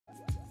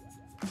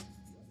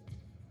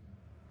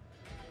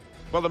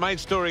Well, the main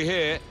story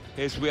here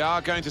is we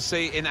are going to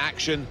see in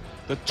action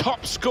the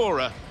top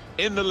scorer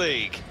in the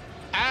league.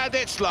 And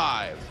it's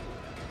live.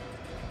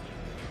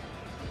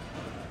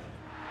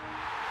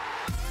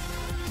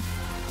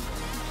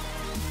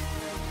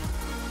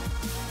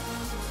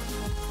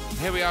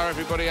 Here we are,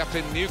 everybody, up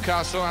in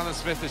Newcastle. Alan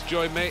Smith has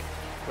joined me.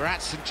 We're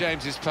at St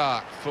James's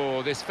Park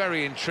for this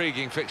very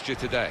intriguing fixture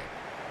today.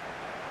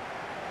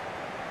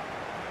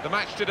 The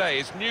match today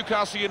is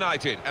Newcastle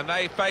United, and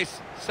they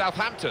face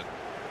Southampton.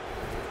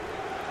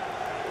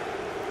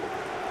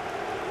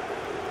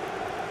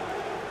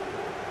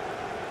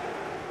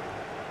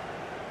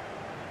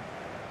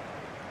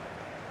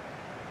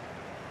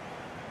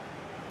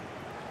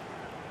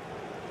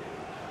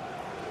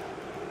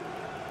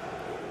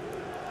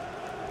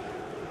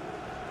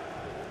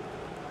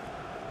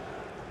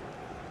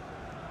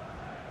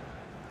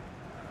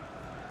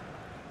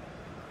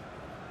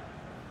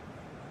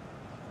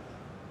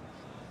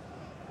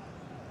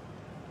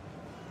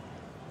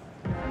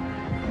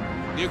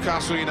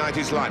 Newcastle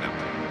United's lineup.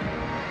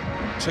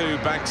 Two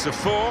banks of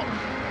four,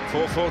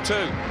 4-4-2.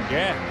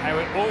 Yeah, how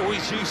it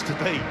always used to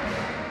be.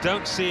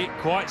 Don't see it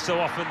quite so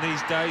often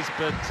these days,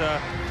 but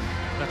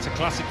that's a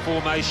classic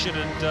formation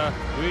and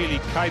really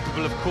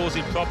capable of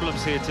causing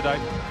problems here today.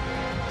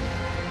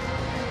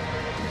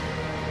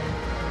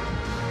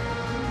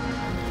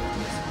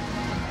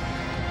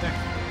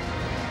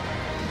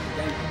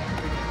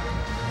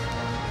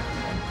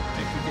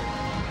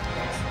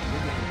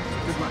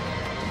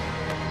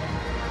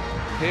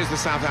 Here's the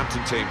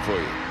Southampton team for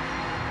you.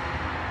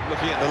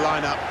 Looking at the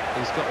lineup,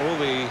 he's got all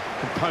the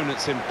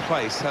components in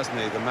place, hasn't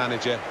he, the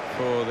manager,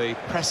 for the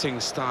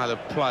pressing style of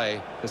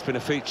play that's been a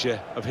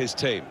feature of his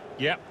team.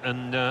 Yeah,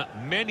 and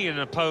many an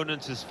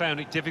opponent has found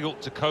it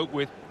difficult to cope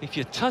with. If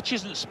your touch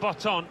isn't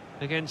spot on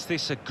against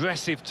this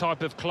aggressive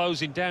type of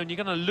closing down,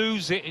 you're going to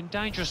lose it in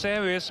dangerous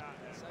areas.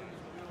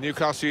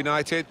 Newcastle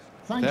United,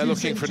 they're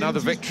looking for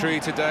another victory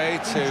today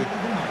to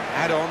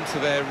add on to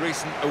their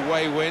recent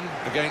away win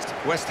against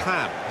West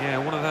Ham. Yeah,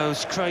 one of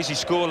those crazy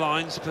score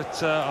lines,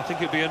 but I think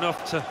it'd be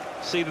enough to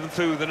see them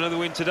through with another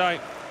win today.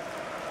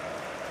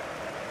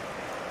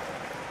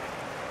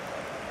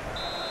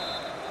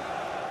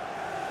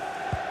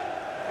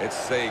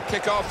 It's the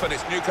kick-off, and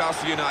it's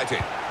Newcastle United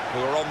who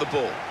are on the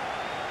ball.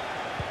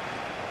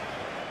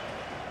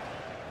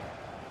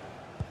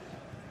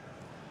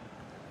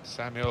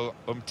 Samuel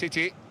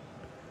Umtiti,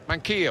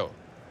 Manquillo,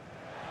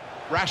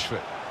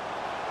 Rashford.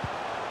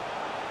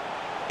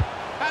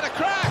 Had a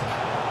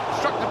crack!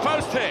 Struck the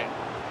post here.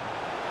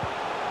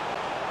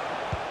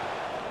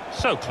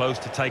 So close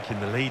to taking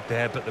the lead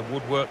there, but the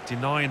woodwork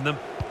denying them.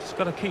 Just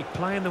got to keep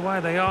playing the way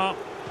they are.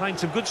 Playing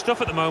some good stuff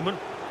at the moment.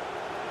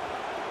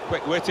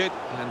 Quick-witted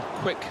and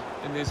quick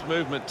in his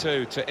movement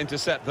too to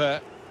intercept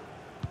there.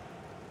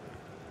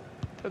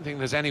 Don't think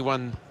there's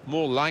anyone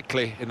more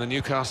likely in the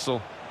Newcastle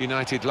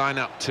United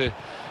lineup to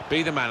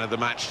be the man of the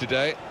match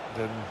today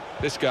than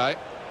this guy.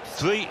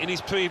 3 in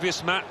his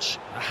previous match,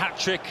 a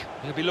hat-trick.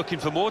 He'll be looking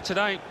for more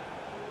today.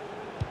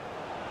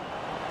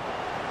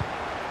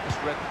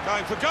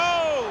 Going for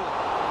goal!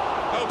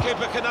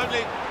 Goalkeeper can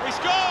only... We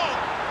score!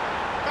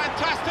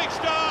 Fantastic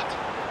start!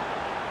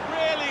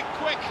 Really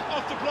quick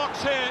off the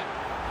blocks here.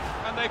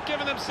 And they've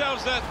given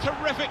themselves a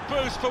terrific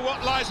boost for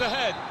what lies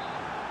ahead.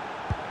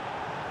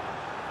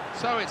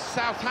 So it's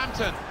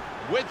Southampton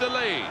with the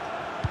lead.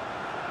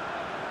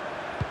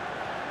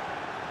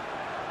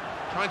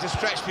 Trying to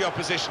stretch the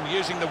opposition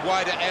using the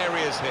wider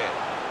areas here.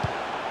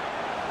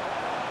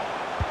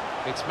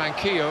 It's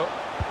Manquillo.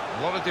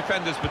 A lot of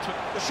defenders between...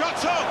 The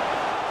shot's on!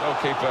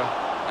 Goalkeeper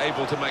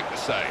able to make the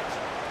save.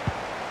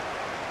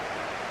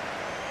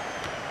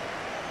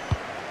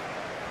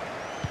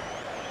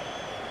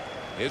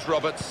 Here's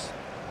Roberts.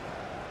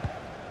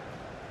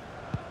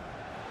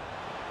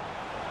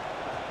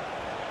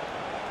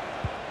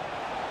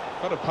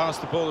 Got to pass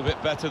the ball a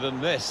bit better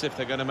than this if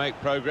they're going to make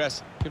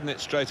progress. Giving it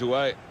straight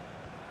away.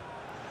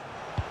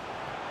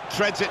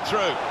 Threads it through.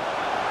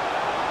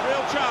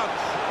 Real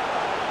chance.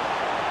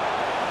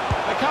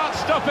 They can't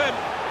stop him.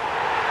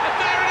 And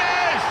there it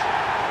is!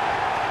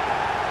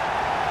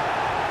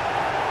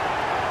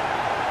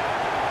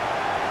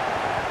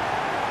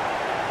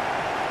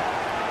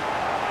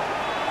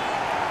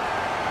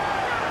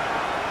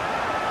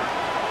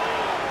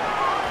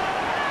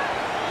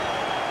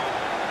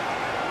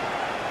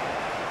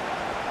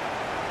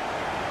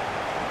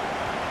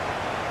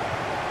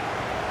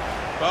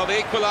 Well, the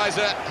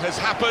equaliser has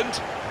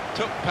happened.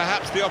 Took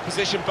perhaps the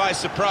opposition by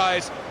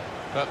surprise,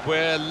 but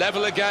we're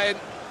level again.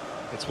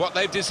 It's what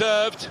they've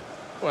deserved.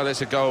 Well,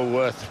 it's a goal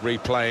worth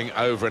replaying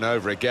over and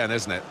over again,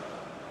 isn't it?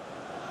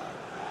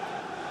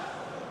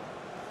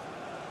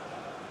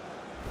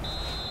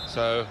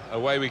 So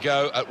away we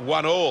go at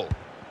 1-1.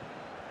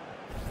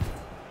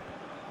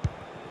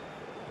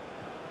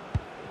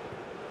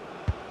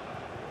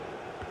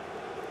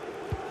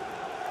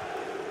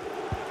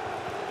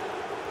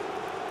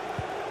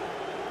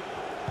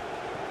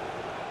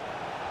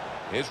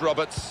 Here's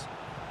Roberts.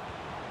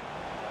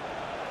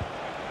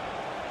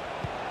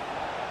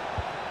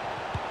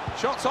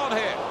 Shots on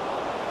here.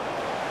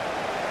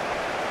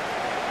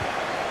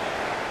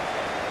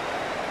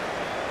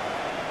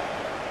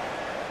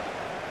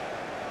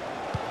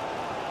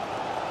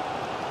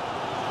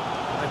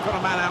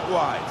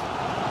 wide.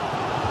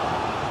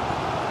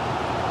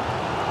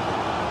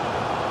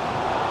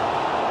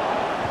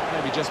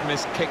 Maybe just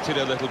kicked it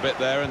a little bit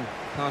there, and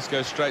pass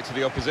goes straight to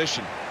the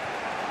opposition.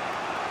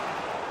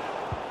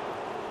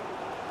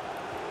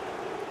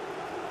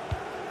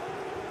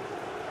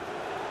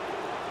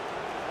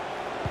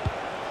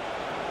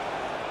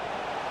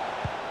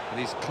 And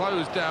he's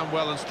closed down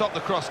well and stopped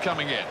the cross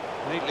coming in.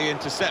 Neatly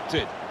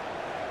intercepted.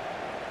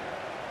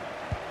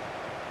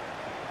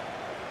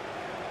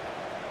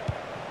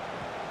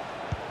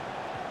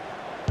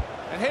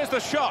 And here's the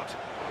shot.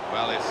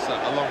 Well, it's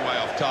a long way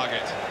off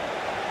target.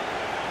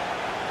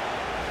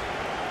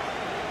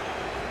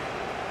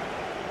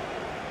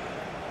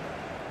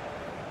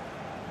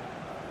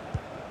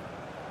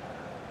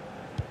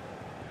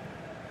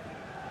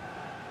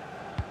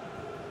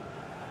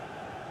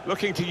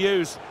 Looking to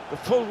use the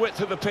full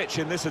width of the pitch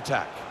in this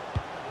attack.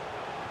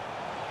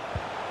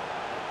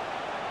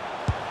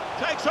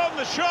 Takes on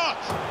the shot.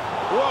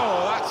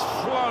 Whoa, that's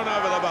flown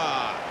over the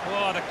bar.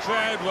 Oh, the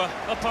crowd were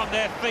up on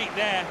their feet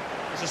there.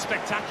 It was a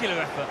spectacular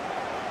effort.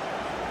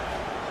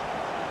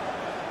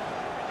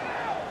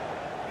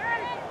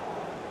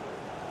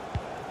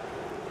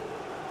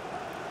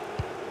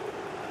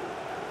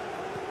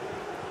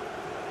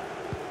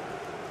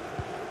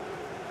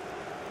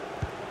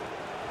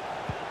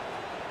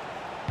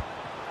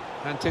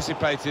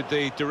 Anticipated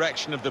the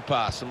direction of the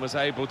pass and was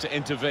able to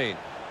intervene.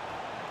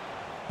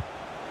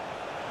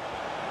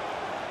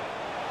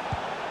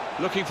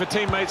 Looking for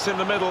teammates in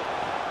the middle.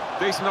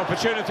 Decent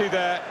opportunity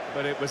there,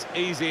 but it was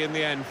easy in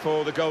the end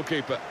for the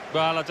goalkeeper.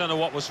 Well, I don't know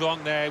what was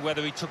wrong there,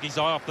 whether he took his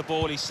eye off the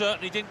ball. He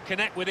certainly didn't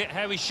connect with it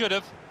how he should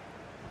have.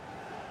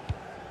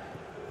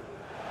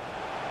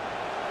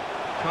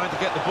 Trying to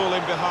get the ball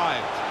in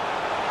behind.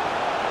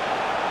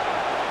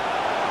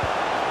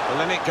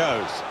 Well, in it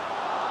goes.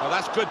 Well,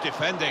 that's good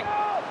defending.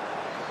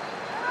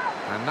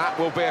 And that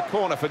will be a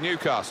corner for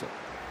Newcastle.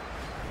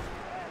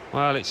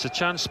 Well, it's a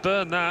chance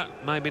burn, that.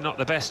 Maybe not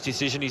the best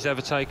decision he's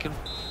ever taken.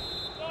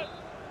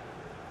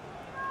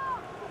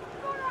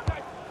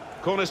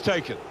 Corner's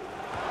taken.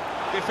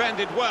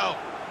 Defended well.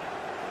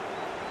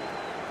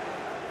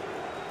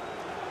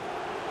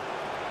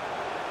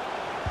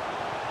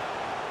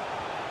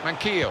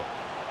 Manquillo.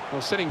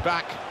 Well, sitting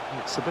back,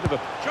 it's a bit of a...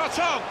 Shot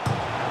on!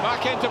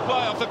 Back into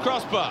play off the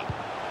crossbar.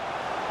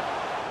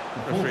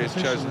 The referee has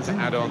chosen to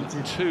add on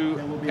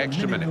 2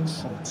 extra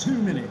minutes. 2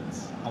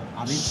 minutes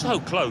of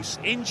so close,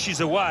 inches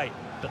away,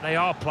 but they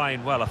are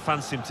playing well. I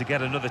fancy him to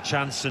get another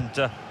chance and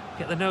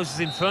get the noses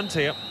in front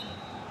here.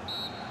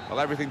 Well,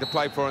 everything to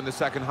play for in the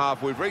second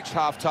half. We've reached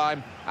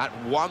half-time at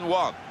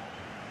 1-1.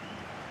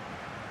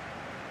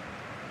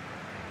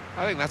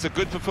 I think that's a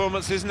good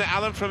performance, isn't it,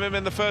 Alan, from him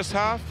in the first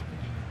half?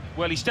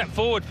 Well, he stepped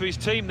forward for his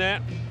team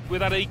there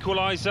with that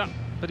equaliser,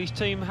 but his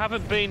team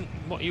haven't been,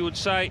 what you would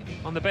say,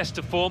 on the best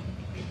of form.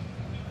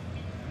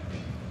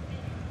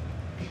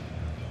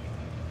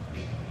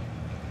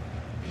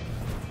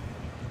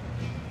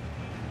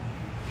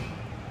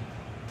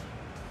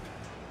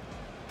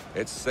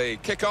 It's the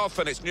kick-off,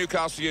 and it's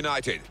Newcastle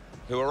United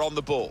who are on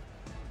the ball.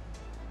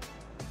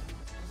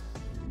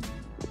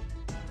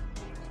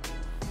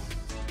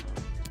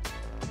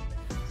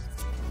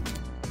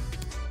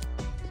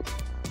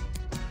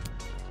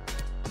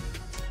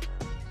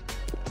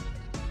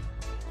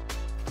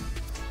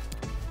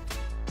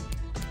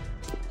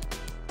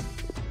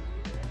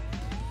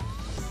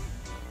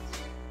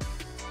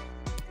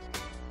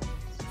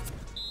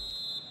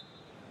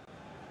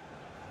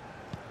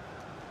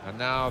 And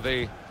now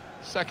the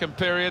second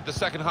period, the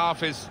second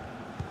half is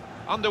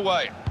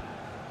underway.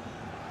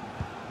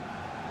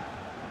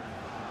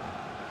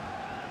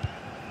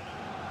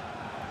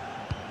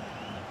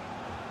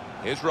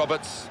 Here's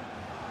Roberts.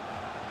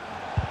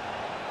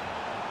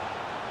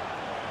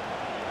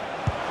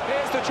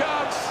 Here's the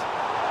chance.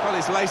 Well,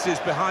 his laces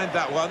behind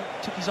that one.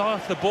 Took his eye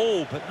off the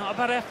ball, but not a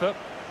bad effort.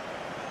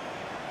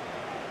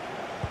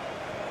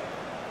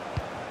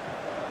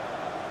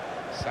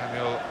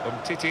 Samuel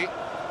Umtiti.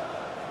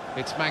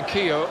 It's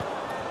Manquillo.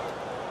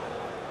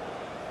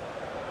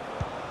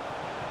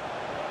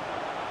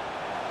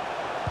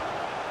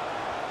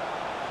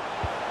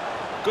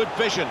 Good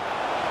vision.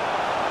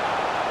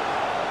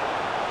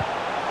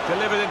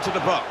 Delivered into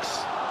the box.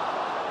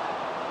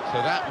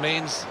 So that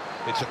means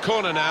it's a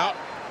corner now.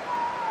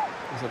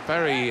 It was a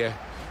very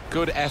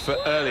good effort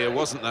earlier,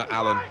 wasn't there,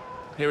 Alan?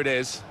 Here it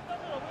is.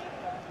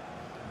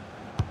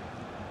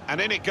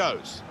 And in it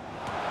goes.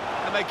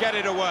 And they get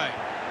it away.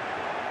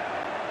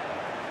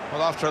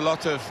 Well, after a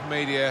lot of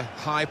media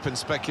hype and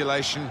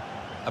speculation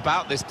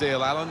about this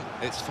deal, Alan,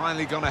 it's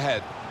finally gone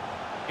ahead.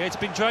 Yeah, it's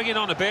been dragging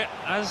on a bit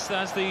as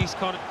these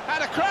kind of...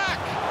 Had a crack!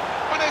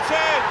 And it's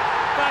in!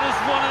 That is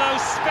one of those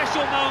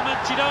special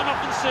moments you don't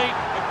often see.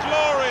 A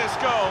glorious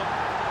goal.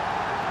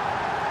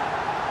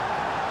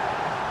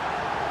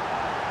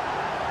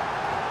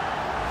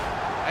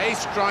 A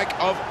strike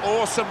of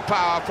awesome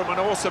power from an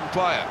awesome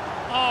player.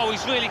 Oh,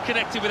 he's really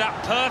connected with that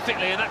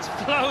perfectly, and that's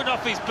flown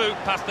off his boot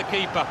past the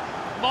keeper.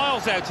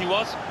 Miles out he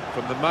was.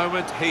 From the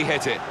moment he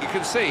hit it, you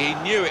can see he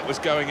knew it was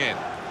going in.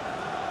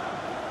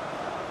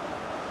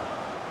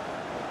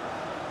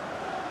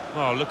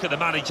 Oh, look at the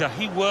manager.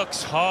 He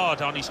works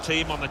hard on his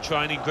team on the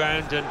training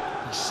ground, and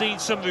he's seen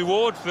some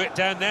reward for it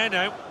down there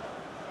now.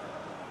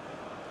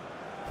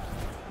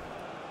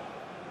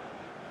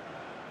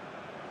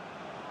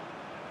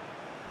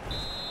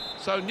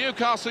 So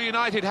Newcastle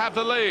United have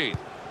the lead.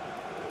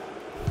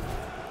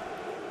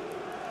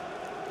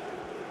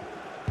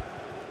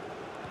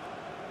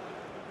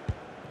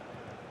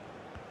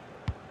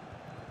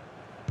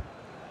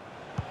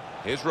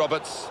 Here's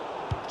Roberts.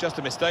 Just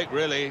a mistake,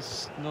 really.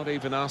 He's not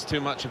even asked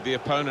too much of the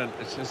opponent.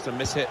 It's just a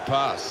mishit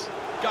pass.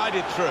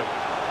 Guided through.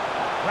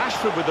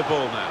 Rashford with the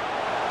ball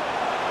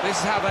now. This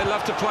is how they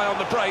love to play on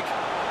the break.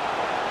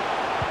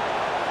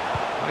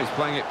 Well, he's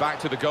playing it back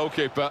to the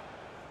goalkeeper.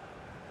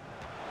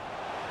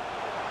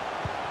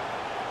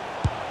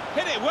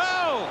 Hit it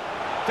well!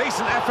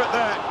 Decent effort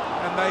there.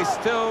 And they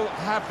still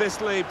have this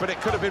lead, but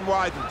it could have been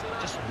widened.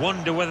 Just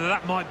wonder whether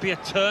that might be a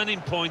turning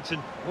point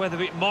and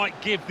whether it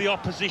might give the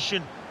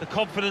opposition the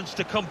confidence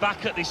to come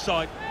back at this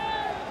side.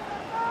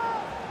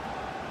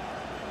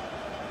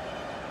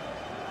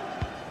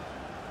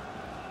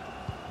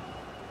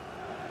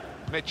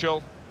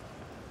 Mitchell.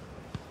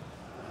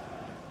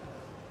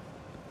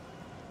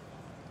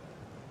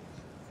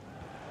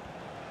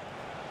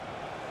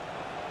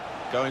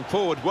 Going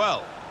forward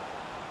well.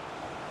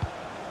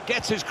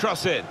 Gets his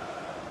cross in.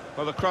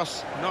 Well, the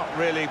cross not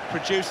really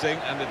producing,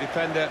 and the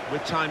defender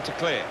with time to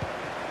clear.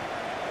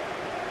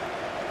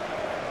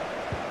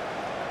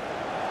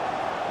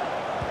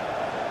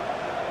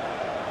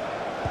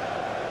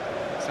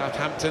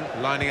 Southampton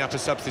lining up a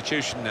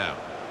substitution now.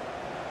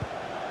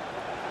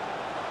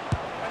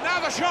 And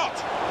now the shot!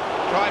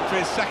 Tried for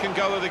his second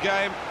goal of the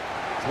game.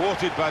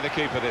 Thwarted by the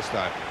keeper this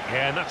time.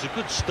 Yeah, and that's a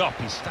good stop.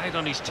 He stayed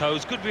on his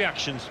toes. Good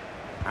reactions.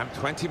 And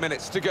 20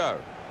 minutes to go.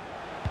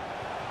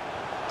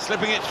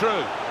 Slipping it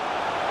through.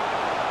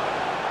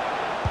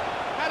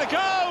 Had a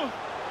go!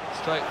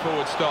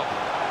 Straightforward stop.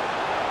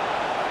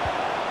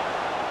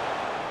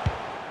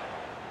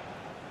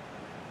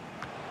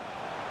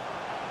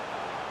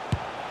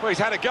 Well, he's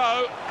had a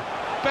go.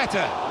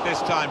 Better this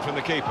time from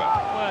the keeper.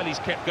 Well, he's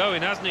kept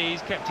going, hasn't he?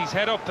 He's kept his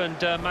head up,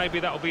 and maybe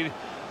that'll be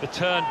the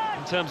turn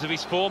in terms of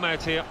his form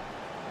out here.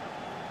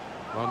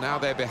 Well, now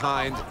they're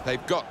behind.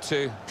 They've got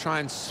to try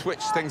and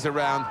switch things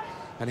around.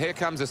 And here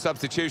comes a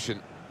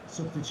substitution.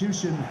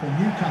 Substitution for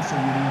Newcastle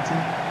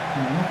United,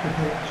 coming off the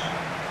pitch,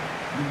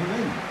 number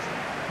 8,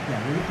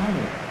 Gary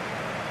Allen.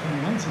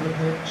 Coming onto the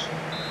pitch,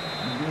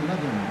 number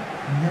 11,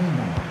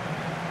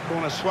 Neymar.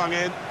 Corner swung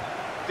in,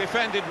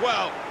 defended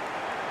well.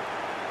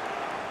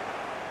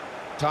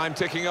 Time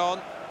ticking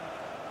on,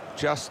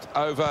 just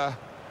over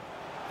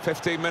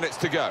 15 minutes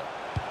to go.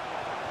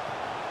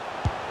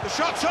 The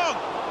shot's on!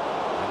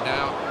 And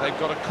now they've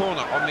got a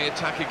corner on the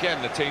attack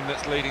again, the team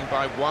that's leading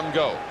by 1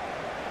 goal.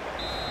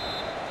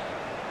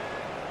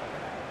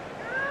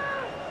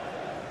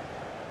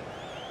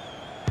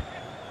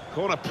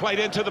 Corner played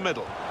into the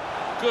middle.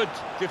 Good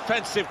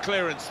defensive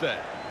clearance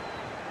there.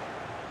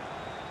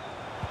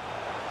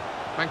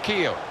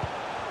 Manquillo.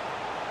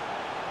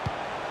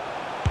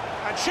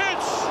 And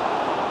shoots!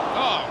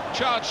 Oh,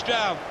 charged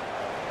down.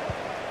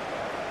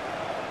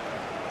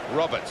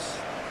 Roberts.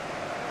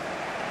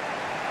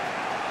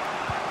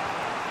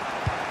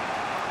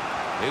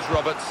 Here's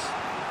Roberts.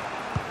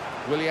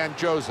 Willian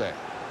Jose.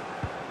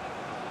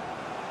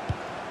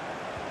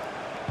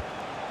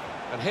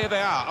 And here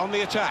they are on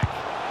the attack.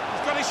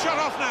 He's got his shot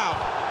off now.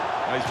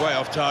 Oh, he's way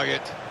off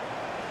target.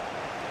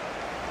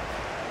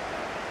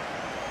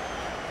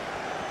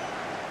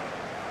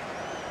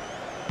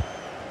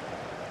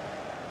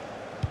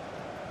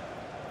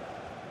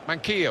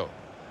 Manquillo.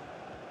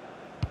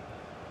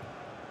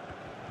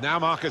 Now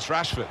Marcus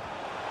Rashford.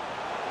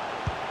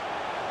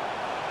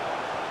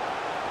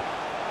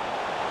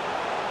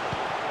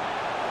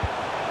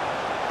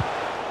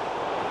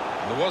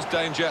 There was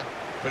danger,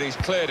 but he's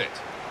cleared it.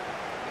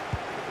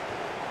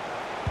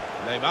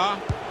 Neymar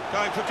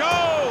going for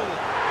goal!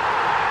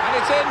 And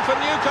it's in for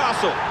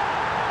Newcastle.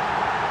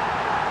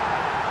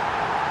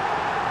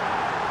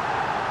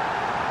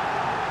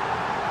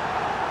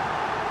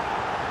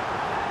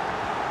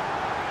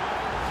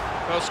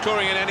 Well,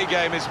 scoring in any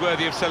game is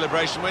worthy of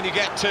celebration. When you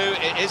get 2,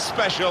 it is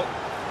special.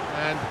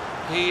 And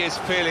he is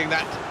feeling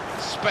that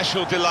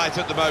special delight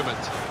at the moment.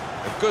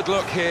 A good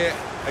look here,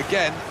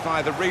 again,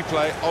 by the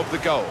replay of the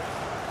goal.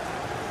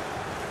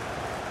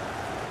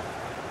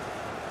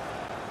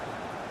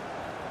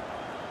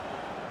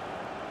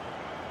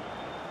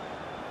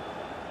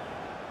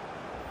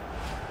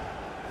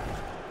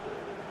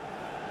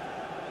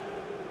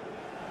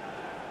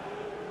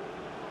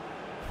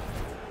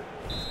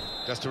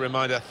 Just a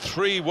reminder,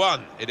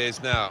 3-1 it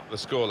is now, the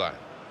scoreline.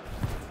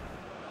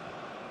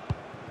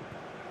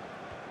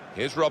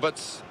 Here's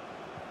Roberts.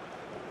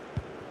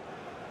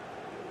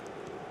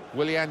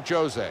 Willian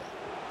Jose.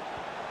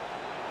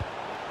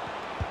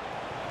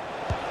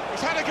 He's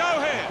had a go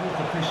here. The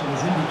fourth official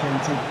has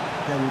indicated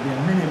there will be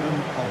a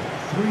minimum of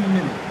 3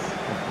 minutes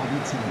of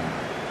added time.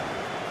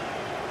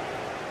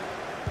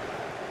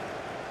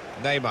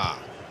 Neymar.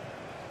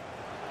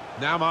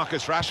 Now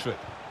Marcus Rashford.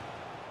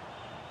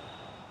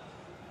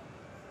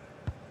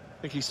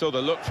 I think he saw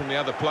the look from the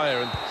other player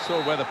and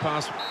saw where the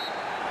pass...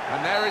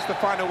 And there is the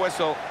final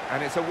whistle,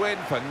 and it's a win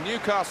for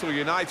Newcastle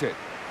United.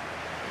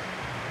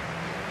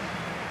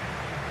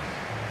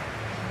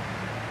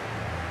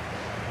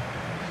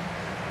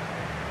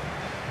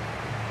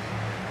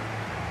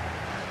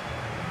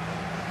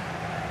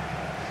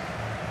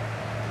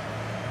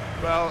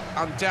 Well,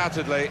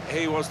 undoubtedly,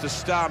 he was the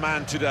star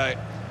man today.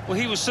 Well,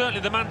 he was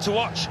certainly the man to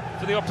watch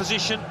for the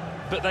opposition,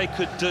 but they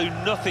could do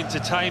nothing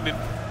to tame him.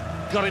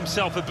 Got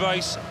himself a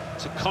brace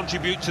to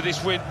contribute to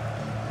this win.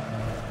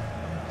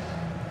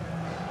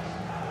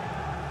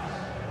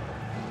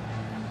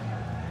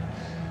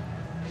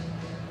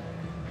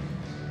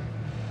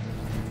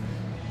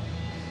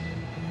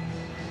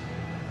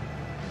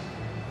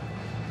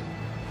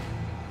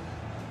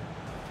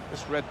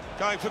 This red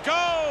going for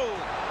goal!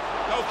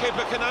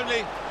 Goalkeeper can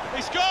only...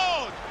 He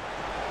scored!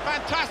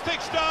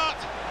 Fantastic start!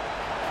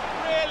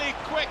 Really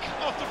quick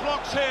off the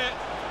blocks here.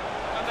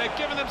 And they've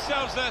given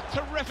themselves a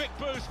terrific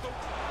boost.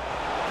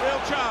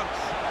 Real chance.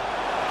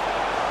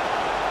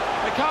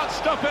 They can't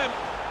stop him.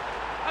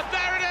 And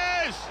there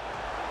it is!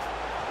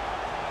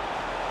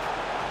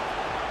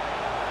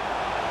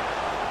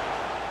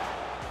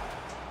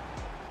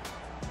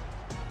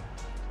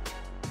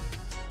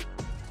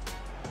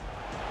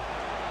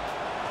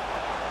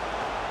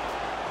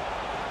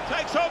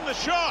 Takes on the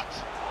shot.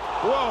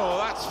 Whoa,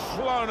 that's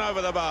flown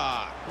over the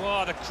bar.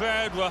 Well, the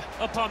crowd were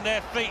up on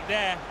their feet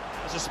there.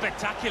 It was a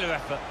spectacular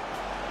effort.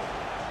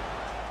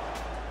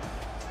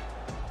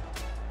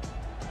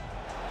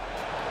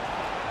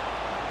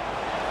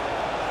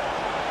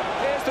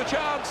 Here's the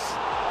chance.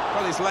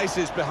 Well, his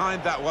laces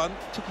behind that one.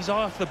 Took his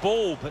eye off the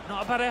ball, but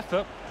not a bad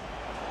effort.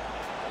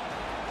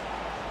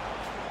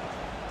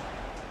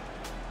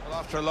 Well,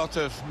 after a lot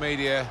of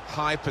media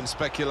hype and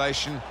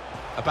speculation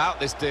about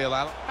this deal,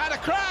 Alan. Had a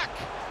crack,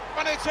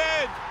 and it's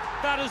in.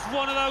 That is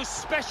one of those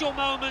special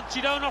moments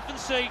you don't often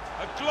see.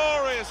 A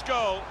glorious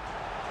goal.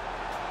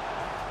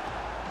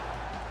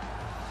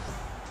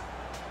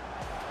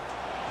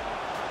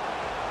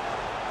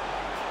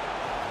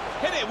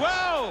 Hit it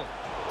well.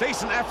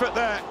 Decent effort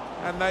there.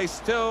 And they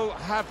still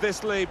have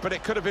this lead, but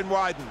it could have been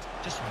widened.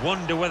 Just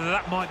wonder whether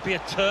that might be a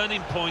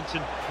turning point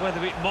and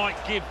whether it might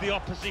give the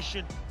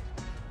opposition...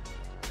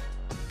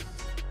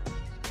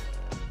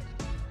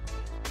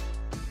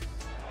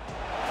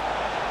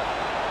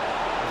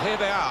 Here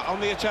they are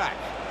on the attack.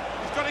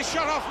 He's got his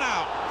shot off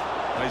now.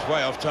 He's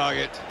way off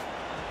target.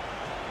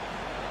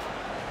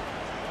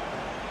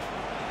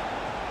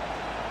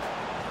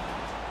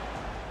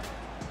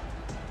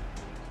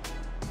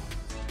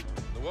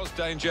 There was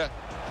danger,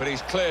 but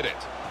he's cleared it.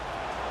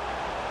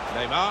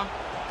 Neymar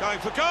going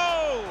for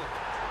goal.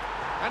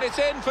 And it's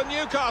in for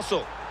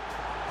Newcastle.